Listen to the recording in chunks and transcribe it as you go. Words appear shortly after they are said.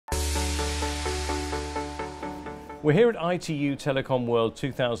We're here at ITU Telecom World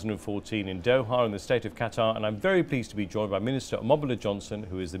 2014 in Doha in the state of Qatar, and I'm very pleased to be joined by Minister Omobola Johnson,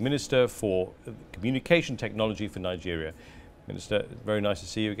 who is the Minister for Communication Technology for Nigeria. Minister, very nice to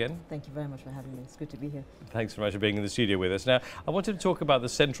see you again. Thank you very much for having me. It's good to be here. Thanks very much for being in the studio with us. Now, I wanted to talk about the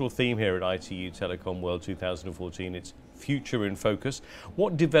central theme here at ITU Telecom World 2014. It's future in focus.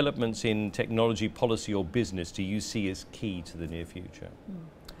 What developments in technology, policy or business do you see as key to the near future?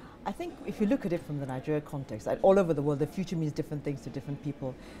 I think if you look at it from the Nigeria context, all over the world, the future means different things to different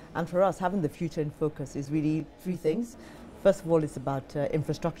people. And for us, having the future in focus is really three things. First of all, it's about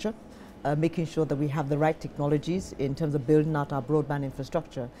infrastructure, making sure that we have the right technologies in terms of building out our broadband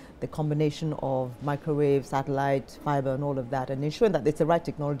infrastructure, the combination of microwave, satellite, fiber, and all of that, and ensuring that it's the right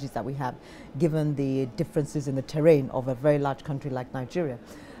technologies that we have, given the differences in the terrain of a very large country like Nigeria.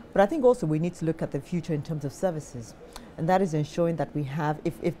 But I think also we need to look at the future in terms of services. And that is ensuring that we have,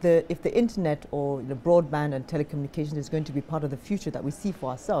 if the internet or the broadband and telecommunication is going to be part of the future that we see for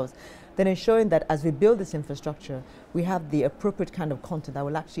ourselves, then ensuring that as we build this infrastructure, we have the appropriate kind of content that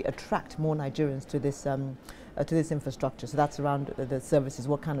will actually attract more Nigerians to this infrastructure. So that's around the services,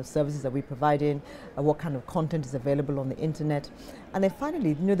 what kind of services are we providing, what kind of content is available on the internet. And then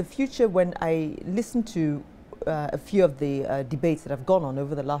finally, the future, when I listen to a few of the debates that have gone on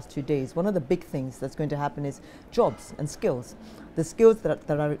over the last 2 days, one of the big things that's going to happen is jobs and skills. The skills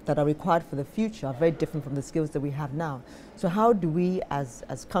that are required for the future are very different from the skills that we have now. So how do we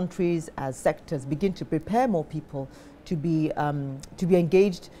as countries, as sectors, begin to prepare more people to be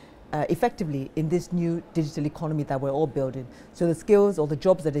engaged effectively in this new digital economy that we're all building? So the skills or the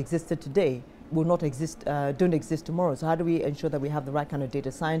jobs that existed today will not exist, don't exist tomorrow. So how do we ensure that we have the right kind of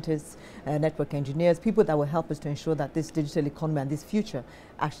data scientists, network engineers, people that will help us to ensure that this digital economy and this future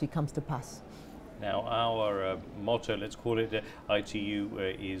actually comes to pass? Now, our motto, let's call it ITU,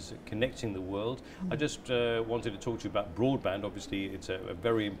 is connecting the world. I just wanted to talk to you about broadband. Obviously, it's a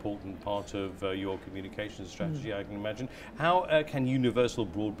very important part of your communications strategy, I can imagine. How can universal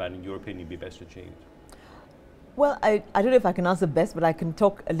broadband, in your opinion, be best achieved? Well, I don't know if I can answer best, but I can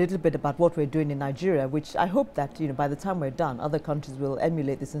talk a little bit about what we're doing in Nigeria, which I hope that by the time we're done, other countries will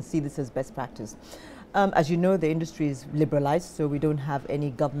emulate this and see this as best practice. As you know, the industry is liberalized, so we don't have any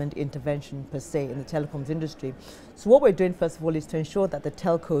government intervention per se in the telecoms industry. So what we're doing, first of all, is to ensure that the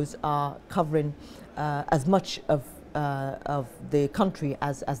telcos are covering as much of the country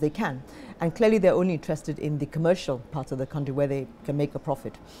as they can. And clearly, they're only interested in the commercial parts of the country where they can make a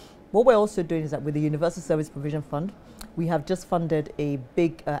profit. What we're also doing is that with the Universal Service Provision Fund, we have just funded a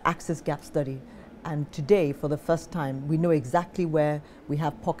big access gap study. And today, for the first time, we know exactly where we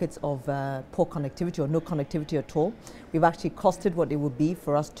have pockets of poor connectivity or no connectivity at all. We've actually costed what it would be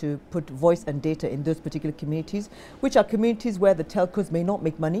for us to put voice and data in those particular communities, which are communities where the telcos may not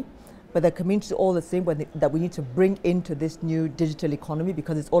make money, but they're communities all the same that we need to bring into this new digital economy,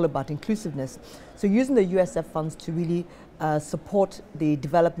 because it's all about inclusiveness. So using the USF funds to really support the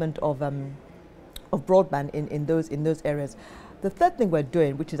development of broadband in those areas. The third thing we're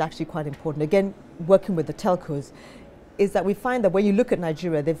doing, which is actually quite important, again, working with the telcos, is that we find that when you look at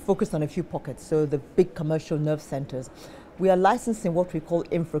Nigeria, they've focused on a few pockets, so the big commercial nerve centers. We are licensing what we call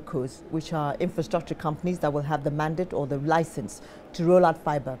infracos, which are infrastructure companies that will have the mandate or the license to roll out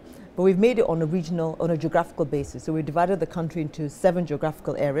fiber. But we've made it on a geographical basis. So we divided the country into 7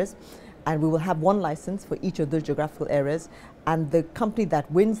 geographical areas, and we will have one license for each of those geographical areas. And the company that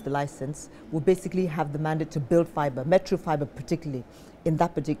wins the license will basically have the mandate to build fiber, metro fiber particularly, in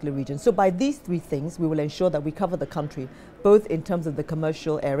that particular region. So by these 3 things, we will ensure that we cover the country, both in terms of the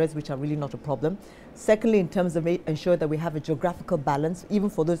commercial areas, which are really not a problem. Secondly, in terms of ensure that we have a geographical balance, even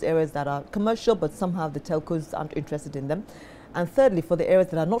for those areas that are commercial, but somehow the telcos aren't interested in them. And thirdly, for the areas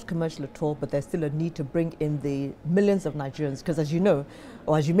that are not commercial at all, but there's still a need to bring in the millions of Nigerians, because as you know,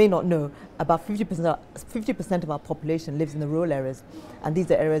 or as you may not know, about 50% of our population lives in the rural areas, and these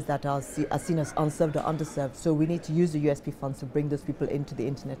are areas that are seen as unserved or underserved. So we need to use the USP funds to bring those people into the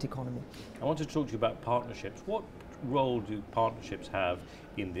internet economy. I want to talk to you about partnerships. What role do partnerships have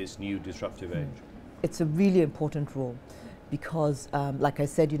in this new disruptive age? It's a really important role. Because, like I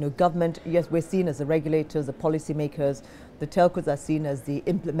said, government, yes, we're seen as the regulators, the policymakers, the telcos are seen as the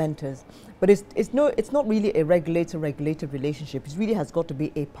implementers. But it's not really a regulator-regulated relationship. It really has got to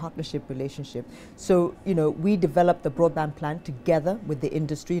be a partnership relationship. So, we developed the broadband plan together with the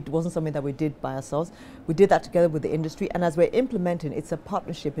industry. It wasn't something that we did by ourselves. We did that together with the industry. And as we're implementing, it's a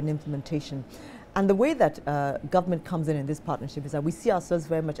partnership in implementation. And the way that government comes in this partnership is that we see ourselves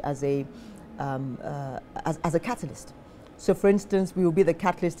very much as a catalyst. So for instance, we will be the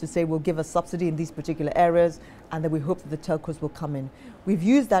catalyst to say we'll give a subsidy in these particular areas, and then we hope that the telcos will come in. We've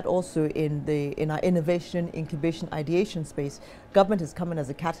used that also in our innovation, incubation, ideation space. Government has come in as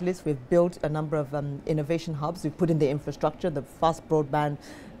a catalyst. We've built a number of innovation hubs. We've put in the infrastructure, the fast broadband,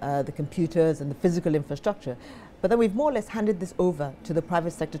 the computers and the physical infrastructure. But then we've more or less handed this over to the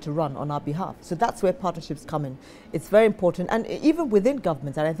private sector to run on our behalf. So that's where partnerships come in. It's very important. And even within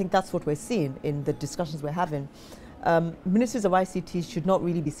governments, and I think that's what we're seeing in the discussions we're having, ministers of ICT should not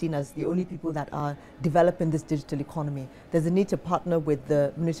really be seen as the only people that are developing this digital economy. There's a need to partner with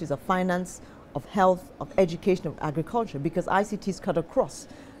the ministries of finance, of health, of education, of agriculture, because ICTs cut across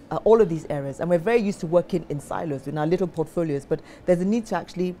all of these areas. And we're very used to working in silos in our little portfolios, but there's a need to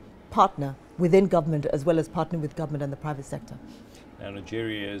actually partner within government as well as partner with government and the private sector. Now,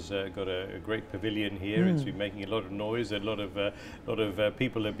 Nigeria has got a great pavilion here. It's been making a lot of noise. A lot of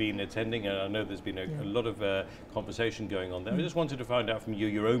people have been attending, and I know there's been a lot of conversation going on there. I just wanted to find out from you,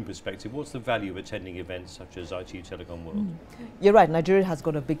 your own perspective, what's the value of attending events such as ITU Telecom World? You're right, Nigeria has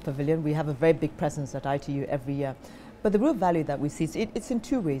got a big pavilion. We have a very big presence at ITU every year. But the real value that we see, it's in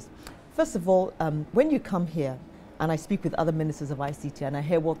two ways. First of all, when you come here, and I speak with other ministers of ICT and I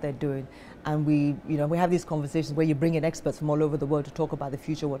hear what they're doing, and we have these conversations where you bring in experts from all over the world to talk about the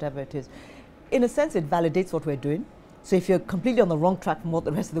future, whatever it is. In a sense, it validates what we're doing. So if you're completely on the wrong track from what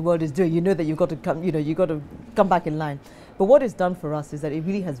the rest of the world is doing, you know that you've got to come, you've got to come back in line. But what it's done for us is that it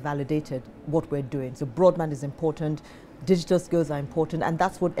really has validated what we're doing. So broadband is important, digital skills are important, and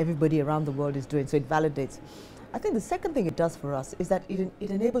that's what everybody around the world is doing. So it validates. I think the second thing it does for us is that it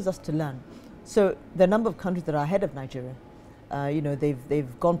enables us to learn. So there are a number of countries that are ahead of Nigeria.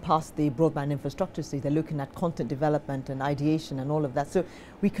 They've gone past the broadband infrastructure stage. They're looking at content development and ideation and all of that. So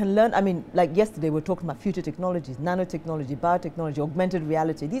we can learn. I mean, like yesterday, we were talking about future technologies, nanotechnology, biotechnology, augmented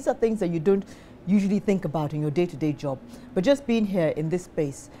reality. These are things that you don't usually think about in your day-to-day job. But just being here in this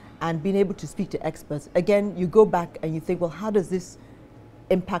space and being able to speak to experts, again, you go back and you think, well, how does this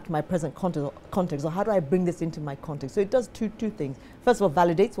impact my present context, or how do I bring this into my context? So it does two things. First of all,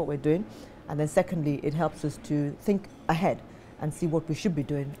 validates what we're doing, and then secondly, it helps us to think ahead and see what we should be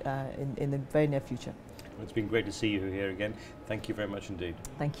doing in the very near future. Well, it's been great to see you here again. Thank you very much indeed.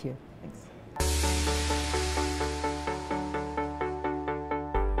 Thank you. Thanks.